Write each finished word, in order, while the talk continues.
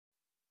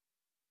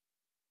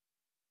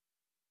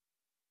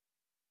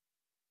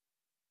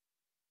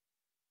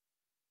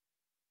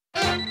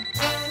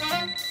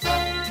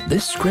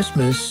This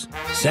Christmas,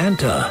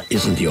 Santa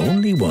isn't the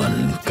only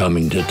one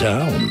coming to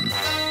town.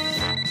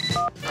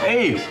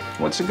 Hey,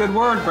 what's a good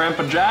word,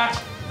 Grandpa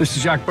Jack? This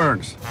is Jack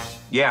Byrnes.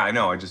 Yeah, I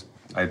know.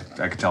 I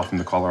could tell from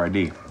the caller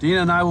ID.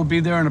 Dina and I will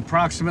be there in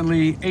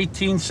approximately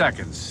 18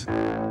 seconds.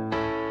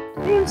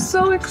 I'm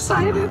so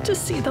excited to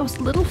see those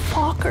little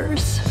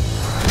Fockers.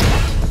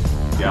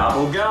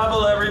 Gobble,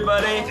 gobble,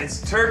 everybody.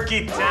 It's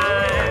turkey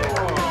time.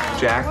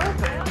 Jack,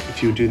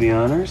 if you would do the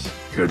honors.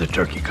 You're the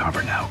turkey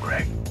carver now,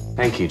 Greg.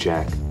 Thank you,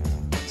 Jack.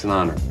 It's an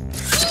honor.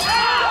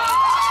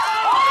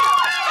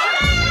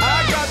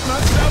 I got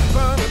myself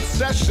an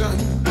obsession.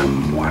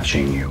 I'm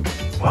watching you.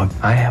 Well,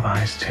 I have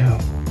eyes too.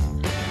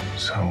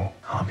 So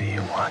I'll be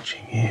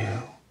watching you,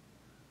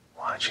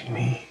 watching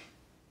me.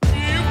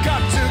 You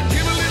got to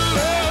give a little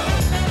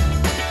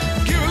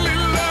love. Give a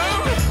little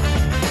love.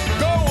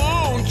 Go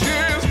on,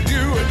 just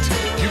do it.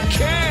 You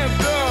can't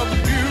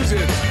abuse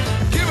it.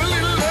 Give a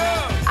little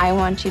love. I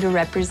want you to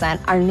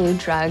represent our new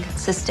drug,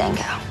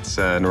 Sustango. It's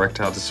an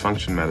erectile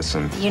dysfunction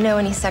medicine. You know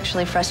any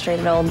sexually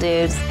frustrated old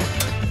dudes?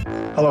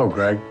 Hello,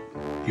 Greg.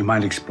 You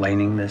mind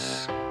explaining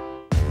this?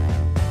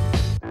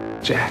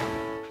 Jack,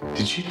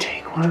 did you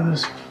take one of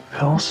those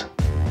pills?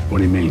 What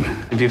do you mean?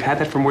 If you've had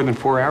that for more than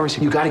 4 hours,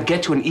 you gotta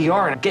get to an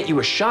ER and get you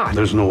a shot.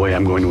 There's no way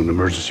I'm going to an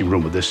emergency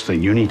room with this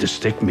thing. You need to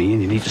stick me,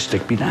 and you need to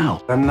stick me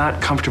now. I'm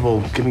not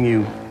comfortable giving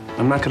you.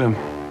 I'm not gonna.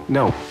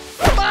 No.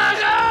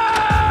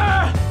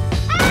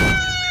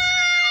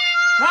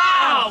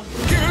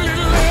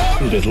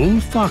 Little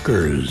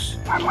Fockers.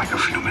 I'd like a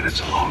few minutes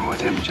alone with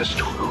him just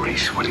to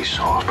erase what he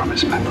saw from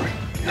his memory.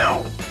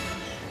 No.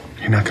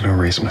 You're not gonna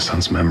erase my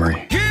son's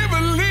memory. Give